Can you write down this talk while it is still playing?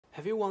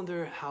Have you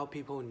wondered how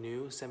people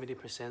knew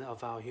 70%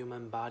 of our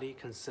human body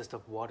consists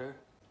of water?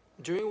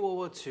 During World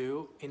War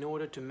II, in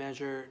order to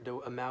measure the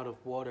amount of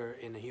water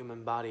in a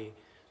human body,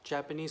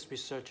 Japanese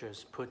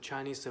researchers put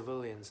Chinese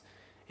civilians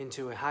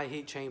into a high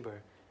heat chamber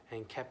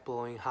and kept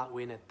blowing hot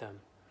wind at them.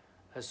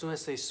 As soon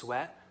as they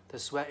sweat, the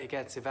sweat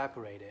gets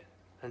evaporated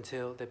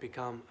until they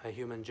become a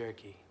human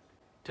jerky.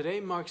 Today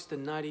marks the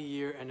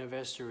 90-year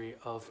anniversary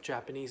of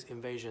Japanese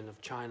invasion of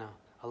China.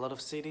 A lot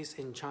of cities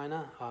in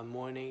China are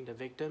mourning the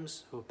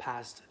victims who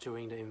passed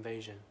during the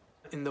invasion.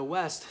 In the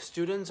West,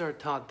 students are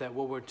taught that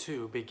World War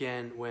II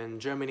began when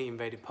Germany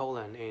invaded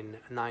Poland in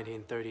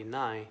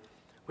 1939,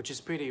 which is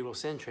pretty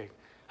Eurocentric.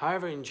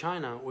 However, in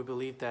China, we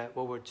believe that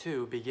World War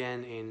II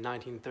began in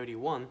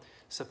 1931,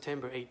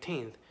 September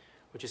 18th,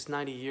 which is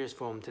 90 years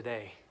from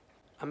today.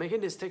 I'm making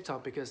this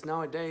TikTok because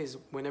nowadays,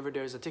 whenever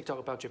there's a TikTok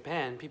about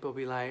Japan, people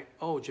be like,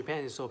 oh,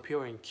 Japan is so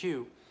pure and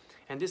cute.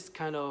 And this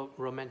kind of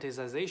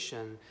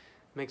romanticization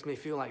makes me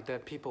feel like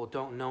that people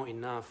don't know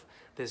enough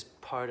this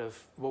part of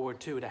World War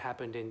II that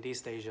happened in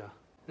East Asia.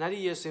 90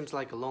 years seems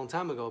like a long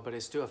time ago, but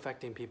it's still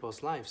affecting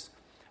people's lives.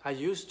 I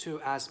used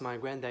to ask my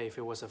granddad if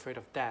he was afraid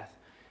of death.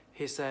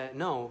 He said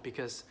no,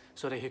 because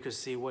so that he could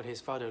see what his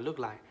father looked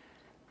like.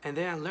 And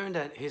then I learned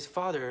that his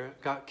father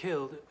got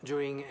killed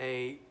during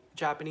a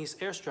Japanese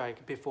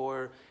airstrike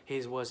before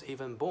he was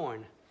even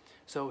born.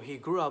 So he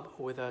grew up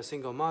with a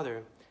single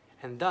mother,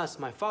 and thus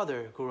my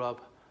father grew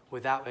up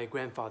without a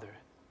grandfather.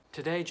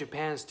 Today,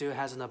 Japan still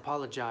hasn't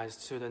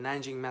apologized to the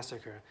Nanjing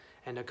massacre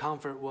and the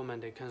comfort woman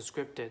they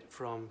conscripted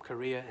from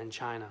Korea and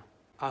China.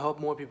 I hope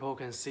more people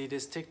can see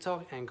this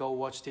TikTok and go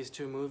watch these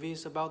two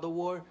movies about the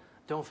war.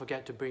 Don't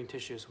forget to bring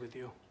tissues with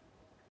you.